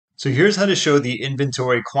So here's how to show the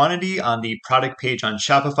inventory quantity on the product page on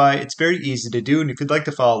Shopify. It's very easy to do, and if you'd like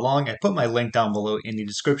to follow along, I put my link down below in the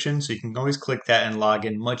description, so you can always click that and log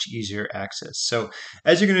in, much easier access. So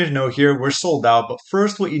as you're going to know here, we're sold out, but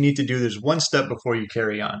first what you need to do, there's one step before you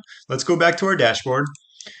carry on. Let's go back to our dashboard,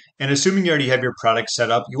 and assuming you already have your product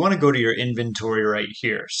set up, you want to go to your inventory right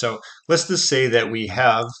here. So let's just say that we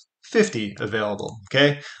have 50 available,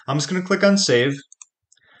 okay? I'm just going to click on save.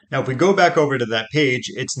 Now, if we go back over to that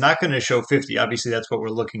page, it's not going to show 50. Obviously, that's what we're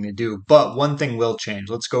looking to do, but one thing will change.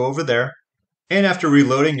 Let's go over there. And after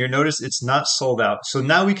reloading, you'll notice it's not sold out. So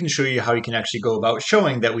now we can show you how you can actually go about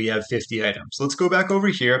showing that we have 50 items. Let's go back over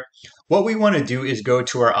here. What we want to do is go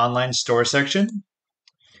to our online store section,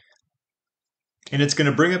 and it's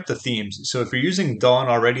going to bring up the themes. So if you're using Dawn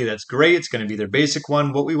already, that's great. It's going to be their basic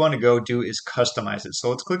one. What we want to go do is customize it. So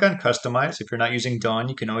let's click on customize. If you're not using Dawn,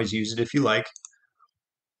 you can always use it if you like.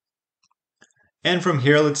 And from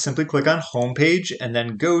here, let's simply click on homepage and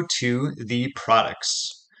then go to the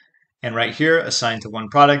products. And right here, assign to one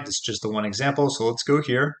product. It's just the one example. So let's go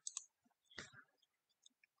here.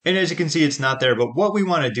 And as you can see, it's not there. But what we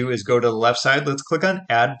want to do is go to the left side. Let's click on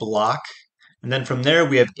add block. And then from there,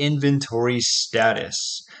 we have inventory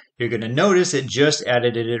status. You're going to notice it just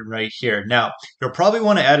added it in right here. Now, you'll probably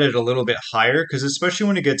want to add it a little bit higher because especially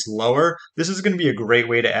when it gets lower, this is going to be a great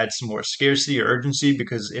way to add some more scarcity or urgency,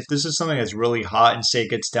 because if this is something that's really hot and say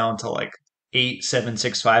it gets down to like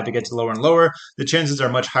 8765, it gets lower and lower, the chances are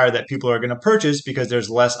much higher that people are going to purchase because there's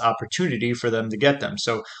less opportunity for them to get them.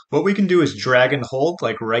 So what we can do is drag and hold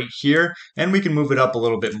like right here, and we can move it up a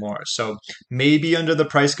little bit more. So maybe under the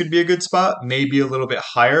price could be a good spot, maybe a little bit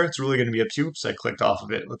higher. It's really going to be up to you. Oops, I clicked off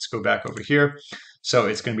of it. Let's go back over here. So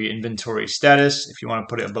it's going to be inventory status. If you want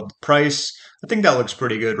to put it above the price, I think that looks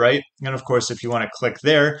pretty good, right? And of course, if you want to click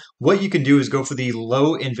there, what you can do is go for the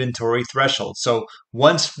low inventory threshold. So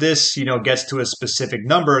once this, gets to a specific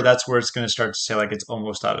number, that's where it's going to start to say like it's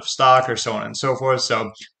almost out of stock or so on and so forth.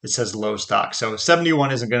 So it says low stock. So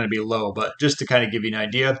 71 isn't going to be low, but just to kind of give you an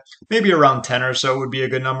idea, maybe around 10 or so would be a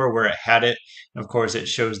good number where it had it. And of course, it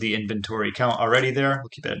shows the inventory count already there. We'll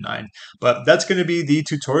keep it at 9. But that's going to be the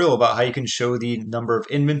tutorial about how you can show the number of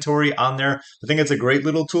inventory on there. I think it's a great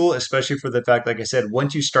little tool, especially for the fact, like I said,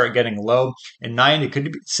 once you start getting low, in 9, it could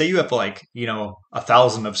be, say you have like,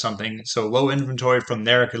 1,000 of something. So low inventory from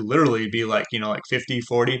there could literally be like, like 50,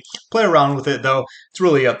 40. Play around with it though. It's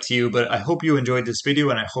really up to you, but I hope you enjoyed this video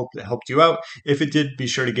and I hope it helped you out. If it did, be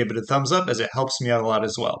sure to give it a thumbs up as it helps me out a lot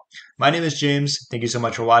as well. My name is James. Thank you so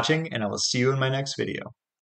much for watching, and I will see you in my next video.